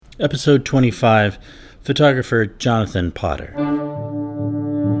Episode 25, Photographer Jonathan Potter.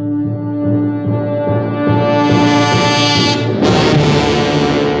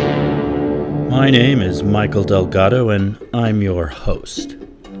 My name is Michael Delgado, and I'm your host.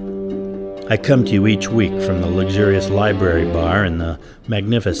 I come to you each week from the luxurious library bar in the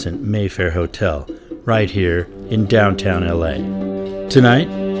magnificent Mayfair Hotel, right here in downtown LA. Tonight,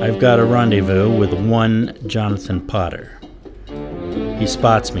 I've got a rendezvous with one Jonathan Potter. He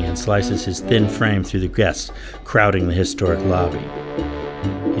spots me and slices his thin frame through the guests crowding the historic lobby.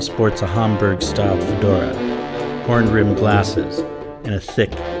 He sports a Homburg-styled fedora, horn-rimmed glasses, and a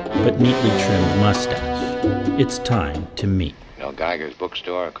thick but neatly trimmed mustache. It's time to meet. You know Geiger's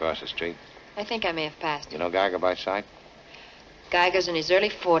bookstore across the street? I think I may have passed it. You know Geiger by sight? Geiger's in his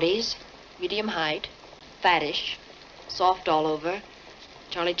early 40s, medium height, fattish, soft all over,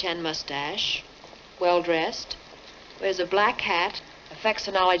 Charlie Chan mustache, well-dressed, wears a black hat, affects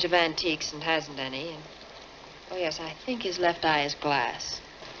a knowledge of antiques and hasn't any. And, oh, yes, I think his left eye is glass.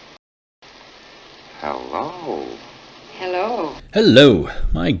 Hello. Hello. Hello.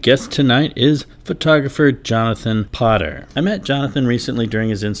 My guest tonight is photographer Jonathan Potter. I met Jonathan recently during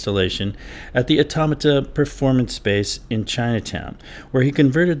his installation at the Automata Performance Space in Chinatown, where he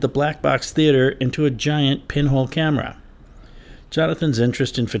converted the Black Box Theater into a giant pinhole camera. Jonathan's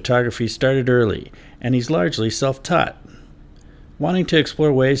interest in photography started early, and he's largely self-taught. Wanting to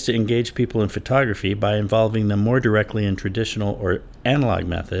explore ways to engage people in photography by involving them more directly in traditional or analog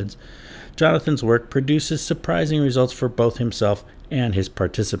methods, Jonathan's work produces surprising results for both himself and his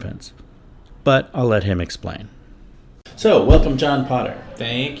participants. But I'll let him explain. So, welcome, John Potter.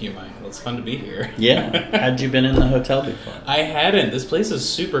 Thank you, Michael. It's fun to be here. Yeah. Had you been in the hotel before? I hadn't. This place is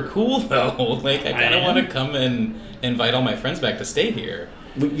super cool, though. I kind of want to come and invite all my friends back to stay here.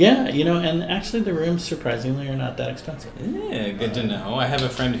 Yeah, and actually the rooms, surprisingly, are not that expensive. Yeah, good to know. I have a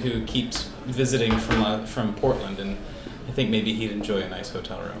friend who keeps visiting from Portland, and I think maybe he'd enjoy a nice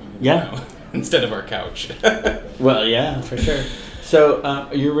hotel room. Yeah. Instead of our couch. Well, yeah, for sure. So,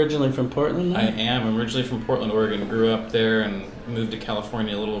 are you originally from Portland, though? I am. I'm originally from Portland, Oregon. Grew up there and moved to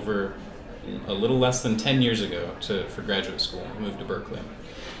California a little less than 10 years ago for graduate school. Moved to Berkeley.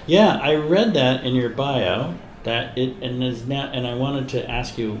 Yeah, I read that in your bio. That it and is now, and I wanted to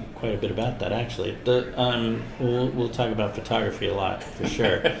ask you quite a bit about that actually. We'll talk about photography a lot for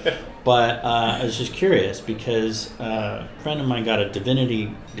sure, but I was just curious because a friend of mine got a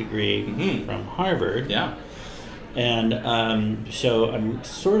divinity degree from Harvard. Yeah, and so I'm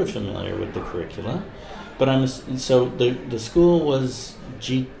sort of familiar with the curricula, but the school was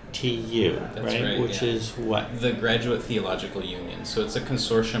GTU, right? Which is what? The Graduate Theological Union. So it's a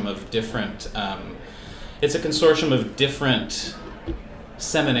consortium of different. It's a consortium of different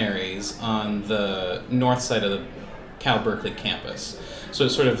seminaries on the north side of the Cal Berkeley campus. So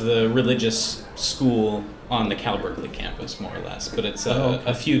it's sort of the religious school on the Cal Berkeley campus, more or less. But it's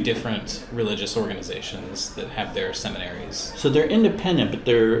a few different religious organizations that have their seminaries. So they're independent, but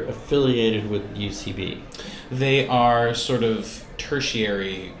they're affiliated with UCB. They are sort of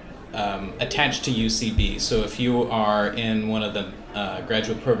tertiary, attached to UCB. So if you are in one of the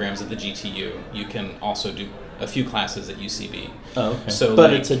graduate programs at the GTU, you can also do a few classes at UCB. Oh, okay. So,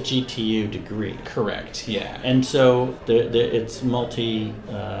 but it's a GTU degree. Correct, yeah. And so it's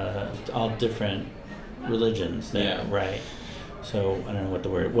all different religions there, yeah. Right? So I don't know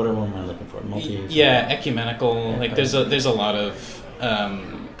what am I looking for? Yeah, ecumenical. There's a lot of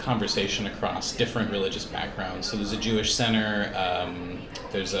conversation across different religious backgrounds. So there's a Jewish center,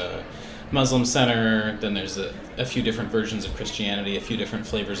 there's a Muslim center, then there's a few different versions of Christianity, a few different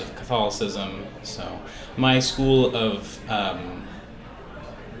flavors of Catholicism. So my school of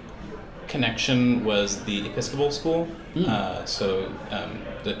connection was the Episcopal school. The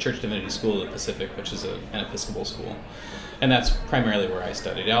Church Divinity School of the Pacific, which is an Episcopal school. And that's primarily where I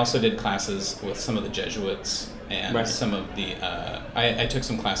studied. I also did classes with some of the Jesuits and some of the... I took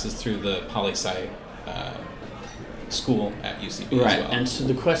some classes through the Poli-Sci school at UCB as well. And so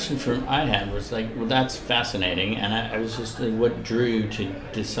the question I had was that's fascinating, and I was just what drew you to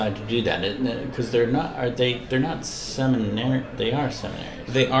decide to do that? Because they're not seminary. They are seminaries.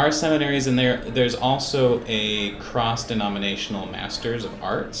 They are seminaries, and there's also a cross-denominational Masters of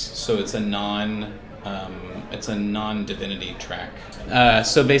Arts. So it's a non-divinity track.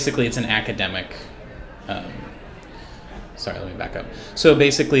 So basically, it's an academic. Sorry, let me back up. So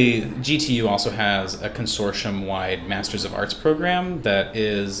basically, GTU also has a consortium-wide Masters of Arts program that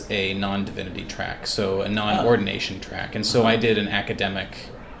is a non-divinity track, so a non-ordination track. And so I did an academic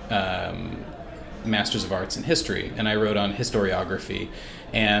Masters of Arts in History, and I wrote on historiography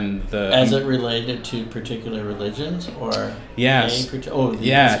and the As it related to particular religions, or yes, the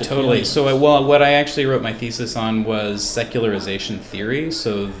yeah, Episcopalians? totally. So, well, what I actually wrote my thesis on was secularization theory,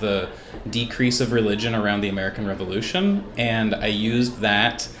 so the decrease of religion around the American Revolution, and I used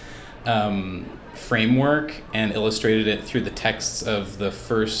that framework and illustrated it through the texts of the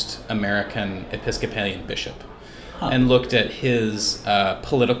first American Episcopalian bishop. And looked at his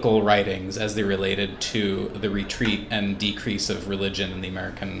political writings as they related to the retreat and decrease of religion in the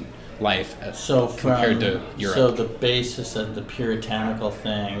American life compared to Europe. So the basis of the puritanical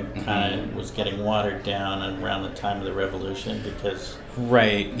thing kind of was getting watered down around the time of the Revolution because...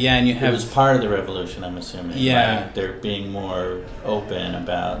 Right, yeah, and you have... It was part of the Revolution, I'm assuming. Yeah. Right? They're being more open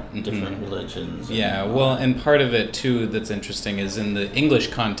about different religions. Yeah, well, and part of it, too, that's interesting is in the English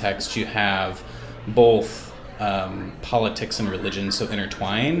context, you have both... politics and religion so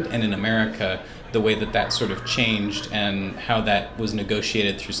intertwined, and in America the way that sort of changed and how that was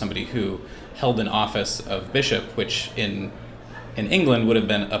negotiated through somebody who held an office of bishop, which in England would have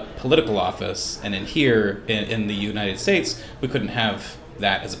been a political office, and in the United States we couldn't have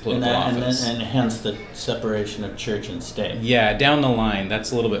that as a political office. And hence the separation of church and state. Yeah, down the line,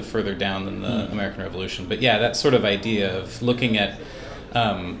 that's a little bit further down than the American Revolution, but yeah, that sort of idea of looking at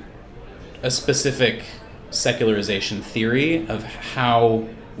a specific secularization theory of how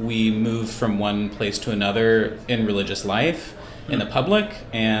we move from one place to another in religious life in the public,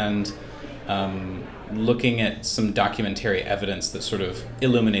 and looking at some documentary evidence that sort of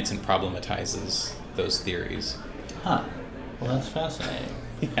illuminates and problematizes those theories. Huh. Well, that's fascinating.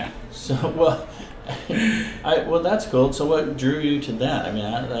 Yeah. So, well, that's cool. So what drew you to that? I mean,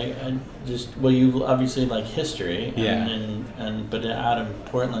 you obviously like history. But out of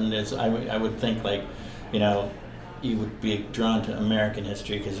Portland I would think like, you know, you would be drawn to American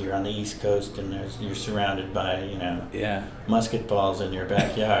history because you're on the East Coast and you're surrounded by, you know, musket balls in your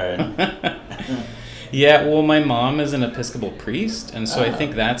backyard. Yeah, well, my mom is an Episcopal priest, and so I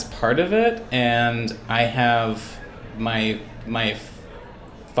think that's part of it. And I have my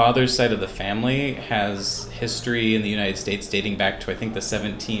father's side of the family has history in the United States dating back to, I think, the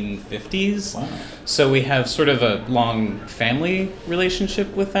 1750s. Wow. So we have sort of a long family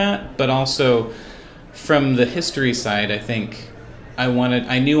relationship with that, but also from the history side, I think I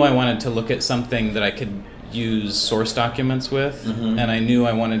knew I wanted to look at something that I could use source documents with, and I knew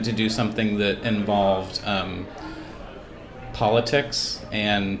I wanted to do something that involved politics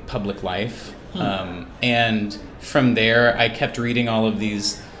and public life. And from there, I kept reading all of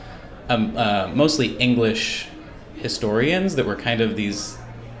these mostly English historians that were kind of these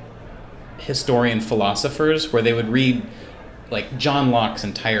historian philosophers, where they would read like John Locke's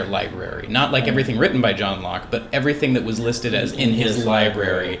entire library, not like everything written by John Locke, but everything that was listed as in his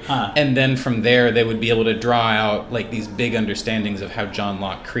library. And then from there, they would be able to draw out like these big understandings of how John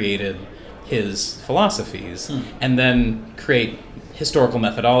Locke created his philosophies, and then create historical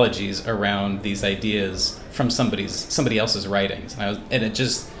methodologies around these ideas from somebody else's writings.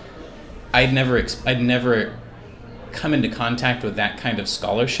 I'd never come into contact with that kind of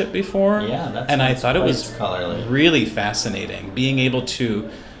scholarship before. Yeah, and I thought it was scholarly. Really fascinating, being able to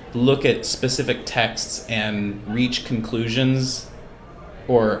look at specific texts and reach conclusions,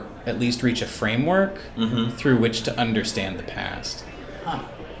 or at least reach a framework through which to understand the past.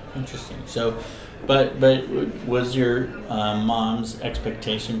 Interesting. So, but was your mom's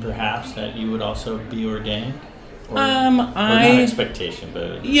expectation perhaps that you would also be ordained? Or not expectation,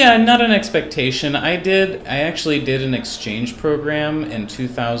 but... Yeah, not an expectation. I actually did an exchange program in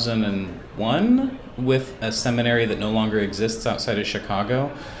 2001 with a seminary that no longer exists outside of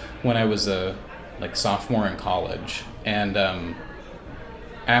Chicago when I was a sophomore in college. And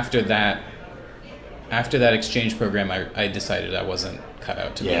after that exchange program, I decided I wasn't cut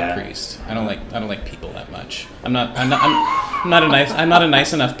out to be a priest. I don't like people that much. I'm not a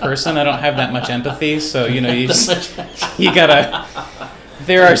nice enough person. I don't have that much empathy. So you gotta.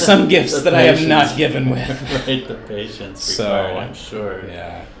 There are some gifts that I have not given with. Right, the patience required, I'm sure.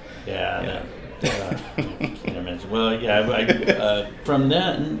 Yeah. Can't imagine. Well, from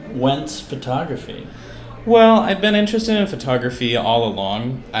then, whence photography? Well, I've been interested in photography all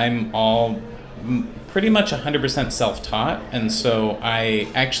along. I'm pretty much 100% self-taught, and so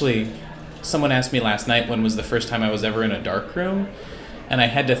someone asked me last night when was the first time I was ever in a dark room, and I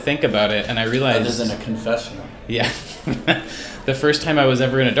had to think about it, and I realized... Other than a confessional. Yeah. The first time I was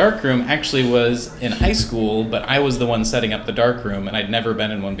ever in a dark room actually was in high school, but I was the one setting up the dark room, and I'd never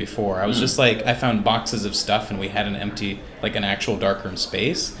been in one before. I was just I found boxes of stuff, and we had an empty, an actual darkroom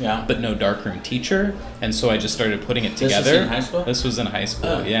space, but no darkroom teacher, and so I just started putting it together. This was in high school? This was in high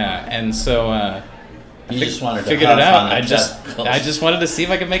school, yeah. And so You just wanted to figured have it out. fun and testicles. I just wanted to see if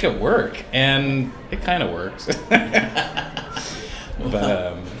I could make it work, and it kind of works.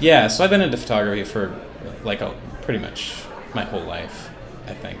 But yeah, so I've been into photography for pretty much my whole life,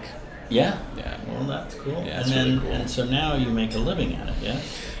 I think. Yeah. Yeah. Well, that's cool. Yeah, and it's then, really cool. and so now you make a living at it, yeah?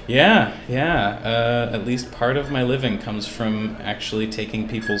 Yeah. At least part of my living comes from actually taking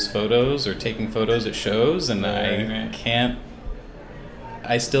people's photos or taking photos at shows, and Right.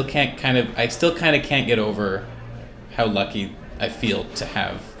 I still kind of can't get over how lucky I feel to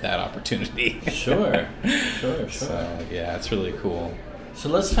have that opportunity. Sure. So yeah, it's really cool. So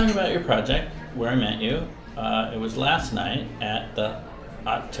let's talk about your project, Where I Met You. It was last night at the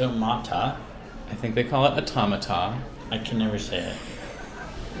Automata. I think they call it automata. I can never say it.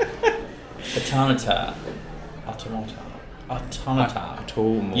 Automata.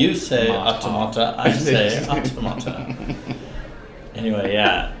 You say automata, I say automata. Anyway,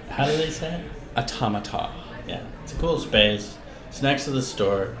 yeah. How do they say it? Automata. Yeah. It's a cool space. It's next to the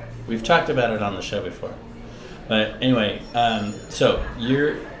store. We've talked about it on the show before. But anyway, so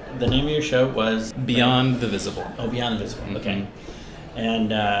the name of your show was Beyond the Visible. Oh, Beyond the Visible. Okay. Mm-hmm. And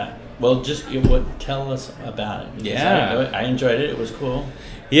just tell us about it. Because Yeah. I enjoyed it. It was cool.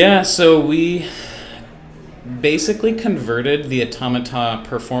 Yeah, so we basically converted the Automata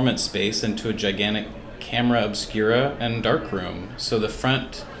performance space into a gigantic camera obscura and darkroom. So the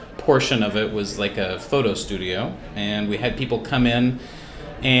front portion of it was like a photo studio, and we had people come in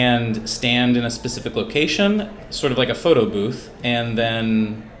and stand in a specific location, sort of like a photo booth, and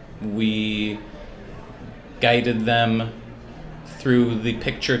then we guided them through the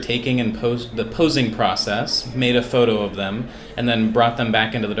picture taking and the posing process, made a photo of them, and then brought them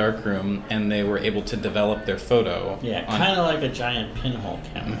back into the darkroom, and they were able to develop their photo. Yeah, kind of like a giant pinhole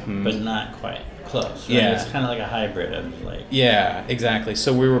camera, but not quite close. Right? Yeah. It's kind of like a hybrid of like... Yeah, exactly.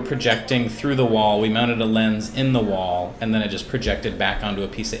 So we were projecting through the wall. We mounted a lens in the wall, and then it just projected back onto a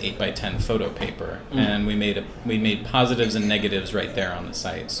piece of 8x10 photo paper. And we made positives and negatives right there on the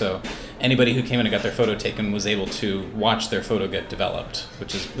site. So anybody who came in and got their photo taken was able to watch their photo get developed,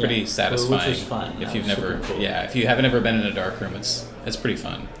 which is pretty satisfying. Which is fun. If That you've was never, super cool. if you haven't ever been in a dark room, it's pretty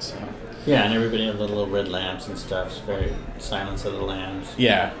fun. So. Yeah, and everybody had the little red lamps and stuff. It's very silence of the lambs.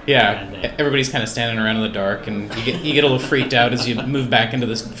 Yeah. And, Everybody's kind of standing around in the dark, and you get a little freaked out as you move back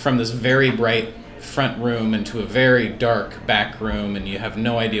into from this very bright front room into a very dark back room, and you have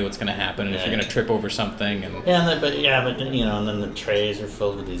no idea what's going to happen, and if you're going to trip over something. And but then, and then the trays are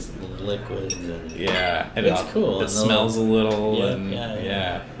filled with these liquids and it's cool. It smells a little.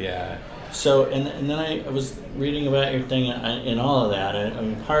 Yeah. So, and then I was reading about your thing in all of that. I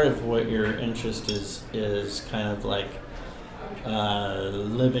mean, part of what your interest is kind of like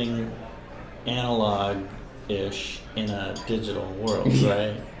living analog-ish in a digital world,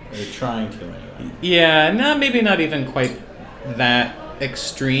 right? Or you're trying to anyway. Yeah, maybe not even quite that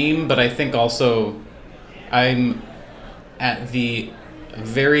extreme, but I think also I'm at the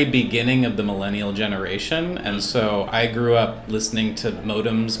very beginning of the millennial generation, and so I grew up listening to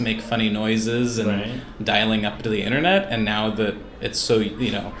modems make funny noises and dialing up to the internet, and now that it's so,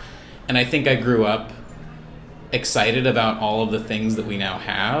 and I think I grew up excited about all of the things that we now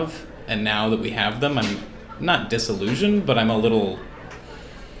have, and now that we have them, I'm not disillusioned, but I'm a little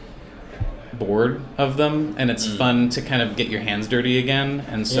bored of them, and it's fun to kind of get your hands dirty again,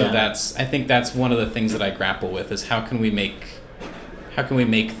 and so I think that's one of the things that I grapple with, is how can we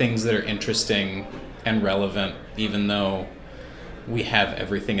make things that are interesting and relevant, even though we have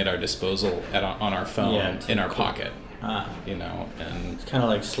everything at our disposal on our phone, in our pocket, and it's kind of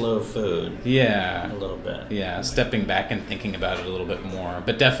like slow food. Yeah, a little bit. Yeah, stepping back and thinking about it a little bit more,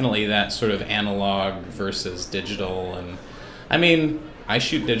 but definitely that sort of analog versus digital. And I mean, I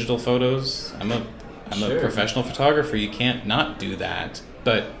shoot digital photos. I'm a professional photographer. You can't not do that,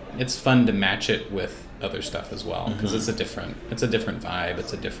 but it's fun to match it with other stuff as well, because it's a different vibe,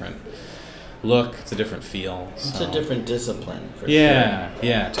 it's a different look, it's a different feel. It's a different discipline for sure.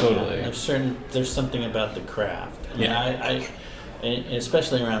 Yeah, totally. There's something about the craft. I mean, I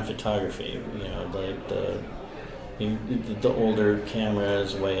especially around photography, like the older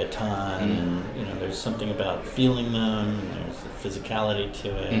cameras weigh a ton, and there's something about feeling them, and there's a physicality to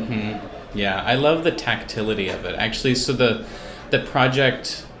it. Yeah, I love the tactility of it. Actually, so the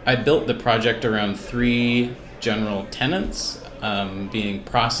project, I built the project around 3 general tenets, being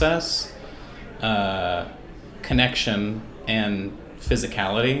process, connection, and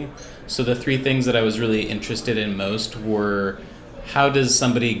physicality. So the 3 things that I was really interested in most were, how does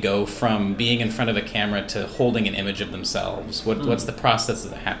somebody go from being in front of a camera to holding an image of themselves? What's the process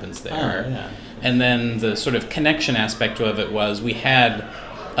that happens there? Oh, yeah. And then the sort of connection aspect of it was, we had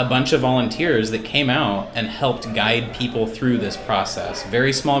a bunch of volunteers that came out and helped guide people through this process.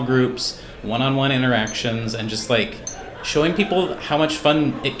 Very small groups, one-on-one interactions, and just like showing people how much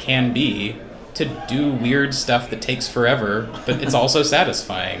fun it can be to do weird stuff that takes forever, but it's also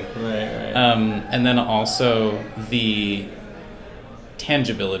satisfying. Right. And then also the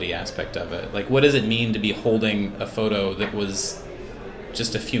tangibility aspect of it. Like, what does it mean to be holding a photo that was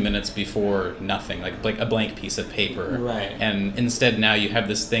just a few minutes before nothing, like a blank piece of paper. Right. And instead now you have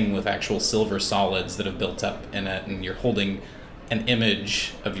this thing with actual silver solids that have built up in it, and you're holding an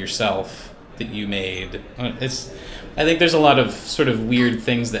image of yourself that you made. I think there's a lot of sort of weird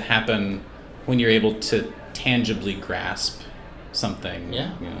things that happen when you're able to tangibly grasp something.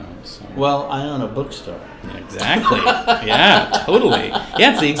 Yeah. You know, so. Well, I own a bookstore. Exactly. Yeah, totally.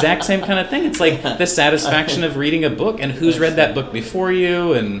 Yeah, it's the exact same kind of thing. It's like the satisfaction of reading a book and who's read that book before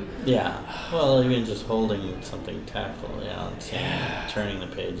you, and yeah. Well, even just holding something tactile, and seeing, turning the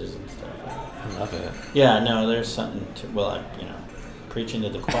pages and stuff. I love it. Yeah, no, there's something to, preaching to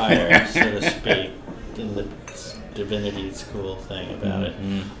the choir, so to speak, in the divinity school thing about it.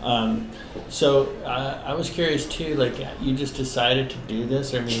 So I was curious too, like, you just decided to do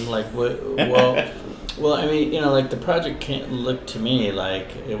this? I mean, like, well, I mean, like, the project can't look to me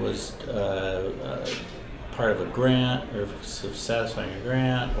like it was part of a grant or satisfying a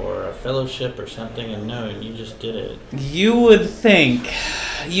grant or a fellowship or something, and no, you just did it. You'd think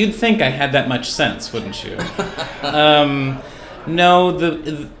I had that much sense, wouldn't you? No,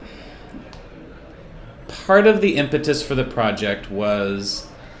 the part of the impetus for the project was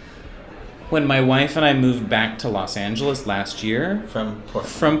when my wife and I moved back to Los Angeles last year. From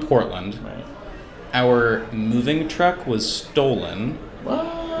Portland. Right. Our moving truck was stolen.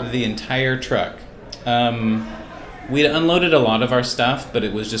 What? The entire truck. We'd unloaded a lot of our stuff, but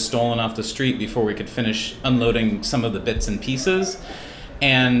it was just stolen off the street before we could finish unloading some of the bits and pieces.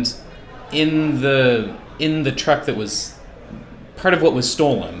 And in the truck that was part of what was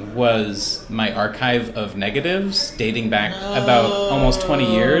stolen was my archive of negatives dating back about almost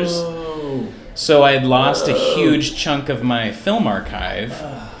 20 years. So I had lost a huge chunk of my film archive,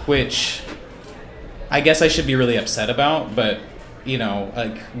 which I guess I should be really upset about, but,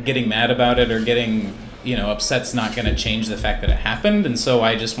 like, getting mad about it or getting, upset's not going to change the fact that it happened. And so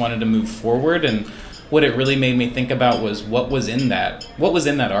I just wanted to move forward. And what it really made me think about was what was in that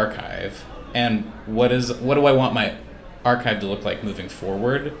archive, and what do I want my archive to look like moving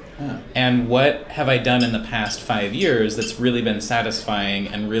forward, and what have I done in the past 5 years that's really been satisfying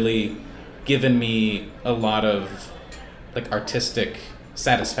and really given me a lot of, like, artistic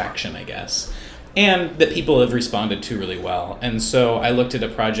satisfaction, I guess, and that people have responded to really well. And so I looked at a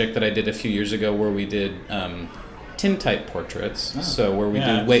project that I did a few years ago where we did tintype portraits, so where we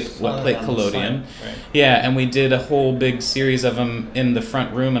did wet plate collodion. Right. Yeah, and we did a whole big series of them in the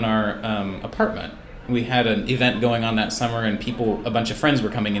front room in our apartment. We had an event going on that summer, and a bunch of friends were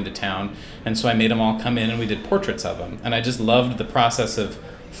coming into town, and so I made them all come in and we did portraits of them. And I just loved the process of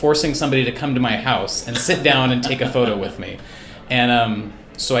forcing somebody to come to my house and sit down and take a photo with me. And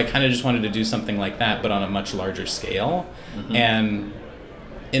so I kind of just wanted to do something like that, but on a much larger scale, and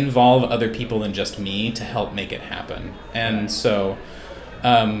involve other people than just me to help make it happen. And so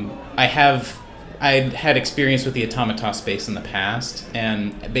I'd had experience with the Automata space in the past,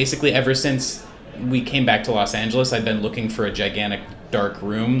 and basically ever since we came back to Los Angeles, I'd been looking for a gigantic dark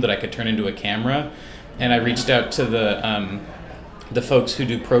room that I could turn into a camera, and I reached out to the folks who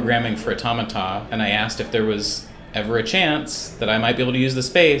do programming for Automata, and I asked if there was ever a chance that I might be able to use the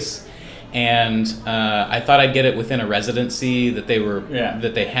space, and I thought I'd get it within a residency that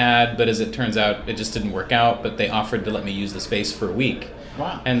they had, but as it turns out, it just didn't work out. But they offered to let me use the space for a week.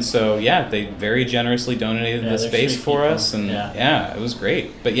 Wow. And so, they very generously donated the space for us, and it was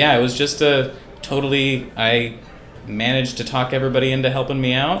great. But it was just I managed to talk everybody into helping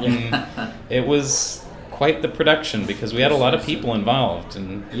me out, and it was quite the production because we had a lot of people involved,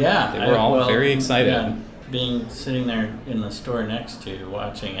 and they were all very excited. Yeah. Sitting there in the store next to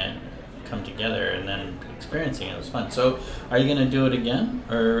watching it come together and then experiencing it was fun. So, are you going to do it again,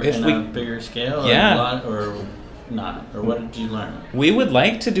 or a bigger scale, or not, or what did you learn? We would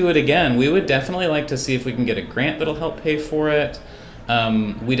like to do it again. We would definitely like to see if we can get a grant that'll help pay for it.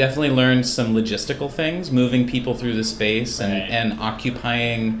 We definitely learned some logistical things, moving people through the space and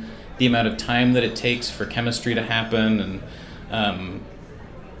occupying the amount of time that it takes for chemistry to happen. And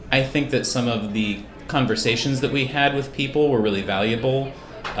I think that some of the conversations that we had with people were really valuable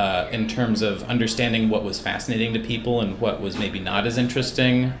in terms of understanding what was fascinating to people and what was maybe not as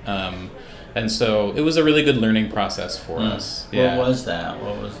interesting. And so it was a really good learning process for us. Yeah. What was that?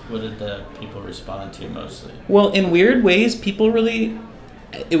 What did the people respond to mostly? Well, in weird ways, people really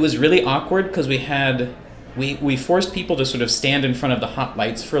it was really awkward because we forced people to sort of stand in front of the hot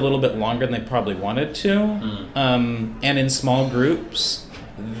lights for a little bit longer than they probably wanted to. And in small groups,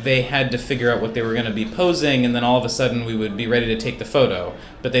 they had to figure out what they were going to be posing, and then all of a sudden we would be ready to take the photo,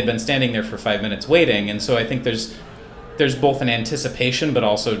 but they'd been standing there for 5 minutes waiting. And so I think there's both an anticipation, but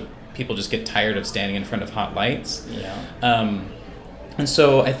also people just get tired of standing in front of hot lights. And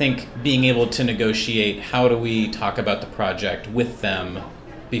so I think being able to negotiate, how do we talk about the project with them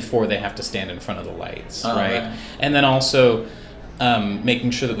before they have to stand in front of the lights, right? And then also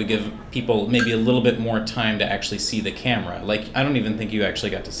making sure that we give people maybe a little bit more time to actually see the camera. Like, I don't even think you actually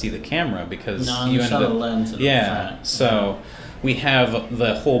got to see the camera because you ended up... the lens in the front. So we have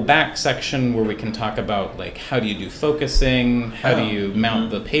the whole back section where we can talk about, like, how do you do focusing, how do you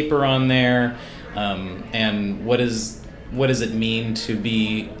mount the paper on there, and what does it mean to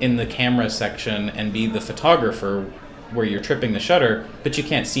be in the camera section and be the photographer where you're tripping the shutter, but you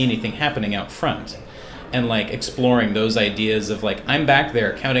can't see anything happening out front. And like exploring those ideas of like, I'm back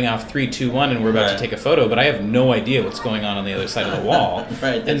there counting off 3, 2, 1, and we're about to take a photo, but I have no idea what's going on the other side of the wall.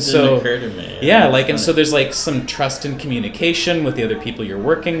 That and so, didn't occur to me. And so there's like some trust and communication with the other people you're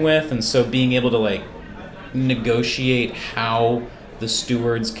working with, and so being able to like negotiate how the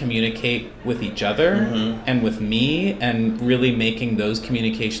stewards communicate with each other and with me, and really making those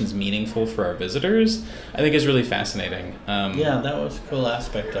communications meaningful for our visitors, I think is really fascinating. That was a cool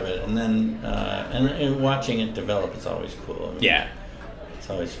aspect of it. And then and watching it develop is always cool. I mean,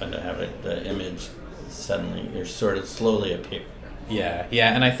 it's always fun to have the image suddenly, you're sort of slowly appear.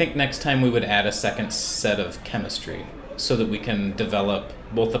 And I think next time we would add a second set of chemistry so that we can develop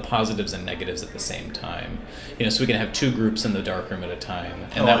both the positives and negatives at the same time. So we can have 2 groups in the darkroom at a time.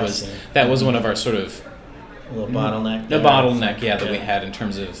 And that was one of our sort of... A little bottleneck. The bottleneck, that we had in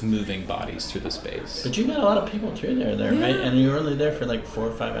terms of moving bodies through the space. But you got a lot of people through there, right? And you were only there for like 4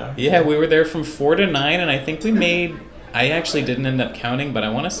 or 5 hours? Yeah, we were there from 4 to 9, and I think we made... I actually didn't end up counting, but I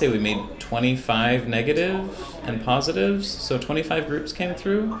want to say we made 25 negative and positives, so 25 groups came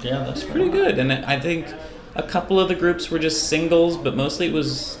through. Yeah, that's pretty good. And I think a couple of the groups were just singles, but mostly it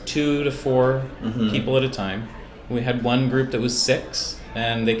was 2 to 4 people at a time. We had one group that was 6,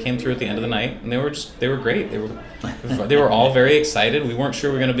 and they came through at the end of the night, and they were great. They were all very excited. We weren't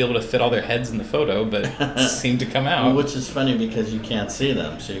sure we were going to be able to fit all their heads in the photo, but it seemed to come out. Which is funny because you can't see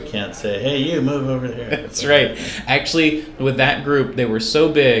them, so you can't say, "Hey, you move over here." That's right. Actually, with that group, they were so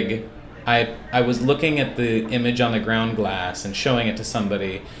big. I was looking at the image on the ground glass and showing it to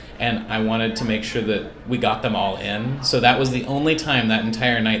somebody, and I wanted to make sure that we got them all in. So that was the only time that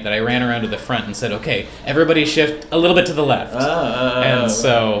entire night that I ran around to the front and said, okay, everybody shift a little bit to the left. And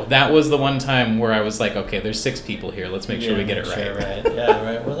so that was the one time where I was like, okay, there's 6 people here. Let's make sure we get it right. Right. Yeah,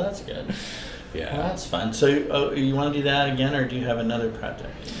 right. Well, that's good. Yeah. Well, that's fun. So you want to do that again, or do you have another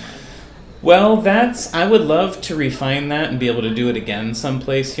project in mind? Well, I would love to refine that and be able to do it again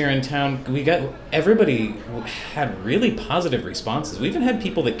someplace here in town. Everybody had really positive responses. We even had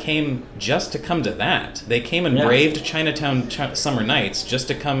people that came just to come to that. They came and braved Chinatown Summer Nights just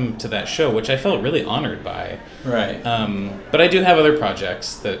to come to that show, which I felt really honored by. Right. But I do have other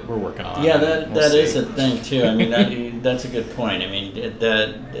projects that we're working on. Yeah, that is a thing too. I mean, that's a good point. I mean,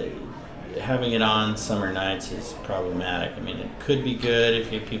 having it on summer nights is problematic. I mean, it could be good if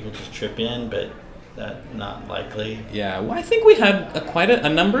people just trip in, but that's not likely. Yeah, well, I think we had quite a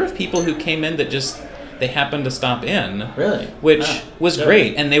number of people who came in that just they happened to stop in. Really? Which was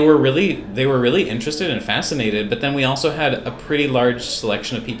great, and they were really interested and fascinated. But then we also had a pretty large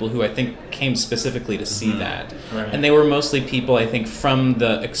selection of people who I think came specifically to see that, and they were mostly people I think from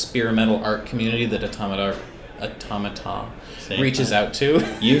the experimental art community that Automata reaches out to.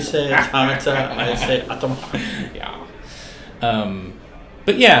 You say automata, I say automata. Yeah.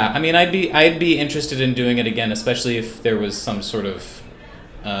 But yeah, I mean, I'd be interested in doing it again, especially if there was some sort of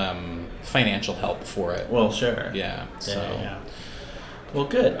financial help for it. Well, sure. Yeah. Yeah. Well,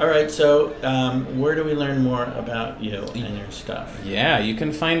 good. All right. So, where do we learn more about you and your stuff? Yeah, you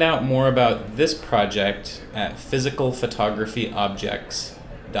can find out more about this project at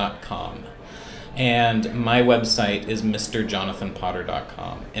physicalphotographyobjects.com. And my website is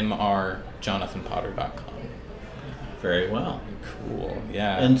mrjonathanpotter.com, mrjonathanpotter.com. Very well. Cool,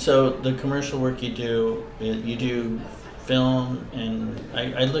 yeah. And so the commercial work you do film, and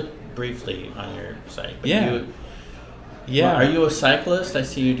I looked briefly on your site. But yeah. Well, are you a cyclist? I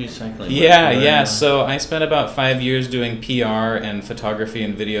see you do cycling. Yeah. So I spent about 5 years doing PR and photography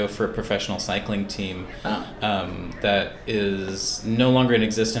and video for a professional cycling team that is no longer in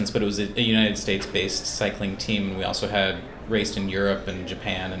existence, but it was a United States-based cycling team. And we also had raced in Europe and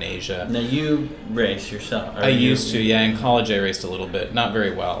Japan and Asia. Now you race yourself. I used to, yeah. In college, I raced a little bit, not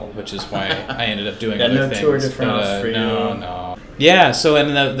very well, which is why I ended up doing other no things. Tour de France for you. No. Yeah. So,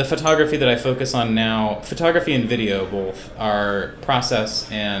 and the photography that I focus on now, photography and video both, are process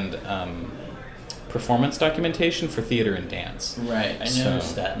and performance documentation for theater and dance. Right, I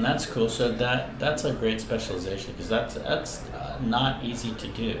noticed that, and that's cool. So that's a great specialization because that's not easy to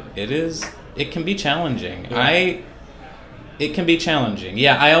do. It is. It can be challenging. Yeah. It can be challenging.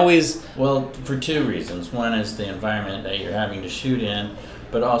 Yeah, I always. Well, for two reasons. One is the environment that you're having to shoot in,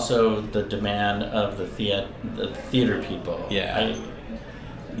 but also the demand of the theater people. Yeah. I'm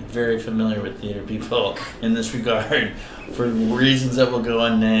very familiar with theater people in this regard for reasons that will go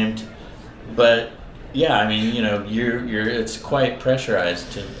unnamed, but. Yeah, I mean, you're it's quite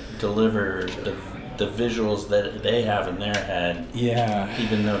pressurized to deliver the visuals that they have in their head. Yeah.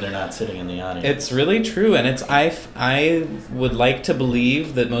 Even though they're not sitting in the audience. It's really true, and I would like to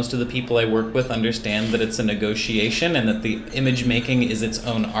believe that most of the people I work with understand that it's a negotiation and that the image making is its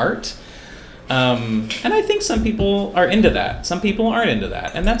own art. And I think some people are into that. Some people aren't into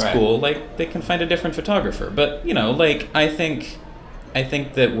that, and that's right. cool. Like, they can find a different photographer. But, I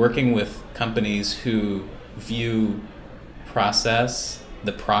think that working with companies who view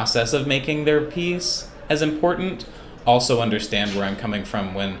the process of making their piece as important, also understand where I'm coming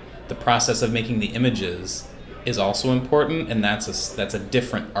from when the process of making the images is also important, and that's a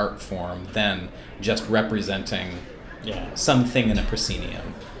different art form than just representing something in a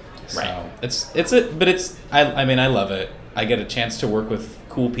proscenium. Right. So I love it. I get a chance to work with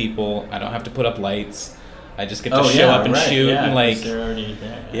cool people. I don't have to put up lights. I just get to show up and shoot, and they're already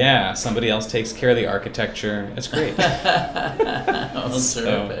there. Yeah, somebody else takes care of the architecture. It's great.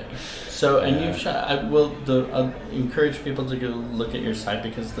 Terrific. So, and you've shot. I'll encourage people to go look at your site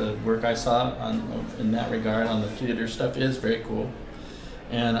because the work I saw in that regard on the theater stuff is very cool,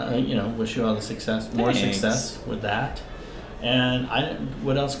 and wish you all the success, more success with that. And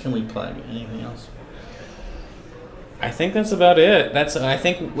what else can we plug? Anything else? I think that's about it. I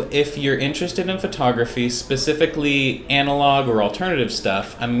think if you're interested in photography, specifically analog or alternative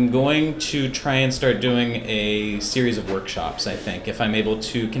stuff, I'm going to try and start doing a series of workshops, I think. If I'm able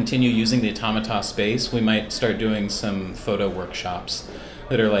to continue using the Automata space, we might start doing some photo workshops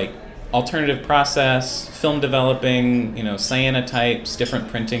that are like alternative process, film developing, cyanotypes, different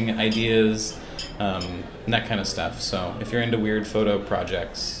printing ideas, and that kind of stuff. So if you're into weird photo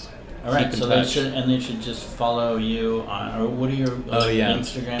projects, all right, so they should just follow you on, or what are your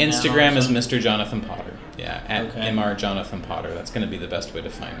Instagram? Instagram is Mr. Jonathan Potter. Yeah, at Mr. Jonathan Potter. That's going to be the best way to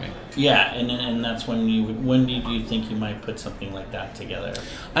find me. Yeah, and that's when do you think you might put something like that together?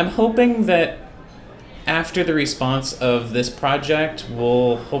 I'm hoping that after the response of this project,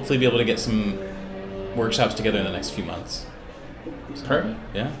 we'll hopefully be able to get some workshops together in the next few months. So, perfect.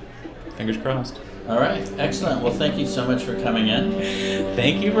 Yeah, fingers crossed. All right, excellent. Well, thank you so much for coming in.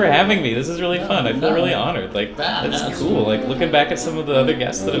 Thank you for having me. This is really fun. I feel really honored. That's cool. Like, looking back at some of the other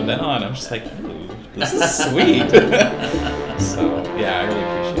guests that have been on, I'm just like, ooh, this is sweet. So, yeah, I really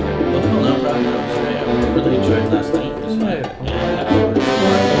appreciate it. Well, no problem. I really enjoyed last night. It was fun. And afterwards,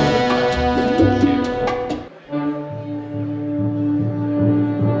 thank you.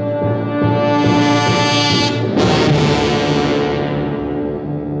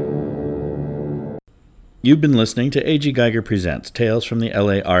 You've been listening to A.G. Geiger Presents Tales from the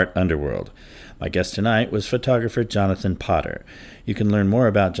LA Art Underworld. My guest tonight was photographer Jonathan Potter. You can learn more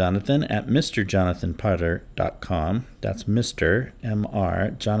about Jonathan at mrjonathanpotter.com. That's Mr. M.R.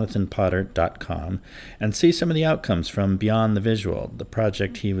 jonathanpotter.com. And see some of the outcomes from Beyond the Visual, the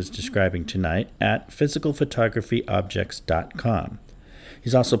project he was describing tonight, at physicalphotographyobjects.com.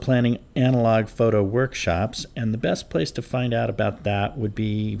 He's also planning analog photo workshops, and the best place to find out about that would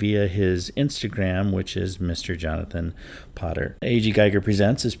be via his Instagram, which is Mr. Jonathan Potter. A.G. Geiger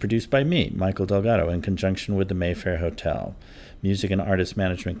Presents is produced by me, Michael Delgado, in conjunction with the Mayfair Hotel, music and artist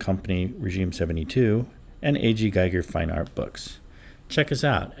management company Regime 72, and A.G. Geiger Fine Art Books. Check us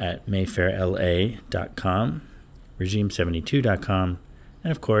out at mayfairla.com, regime72.com,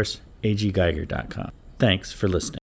 and of course, aggeiger.com. Thanks for listening.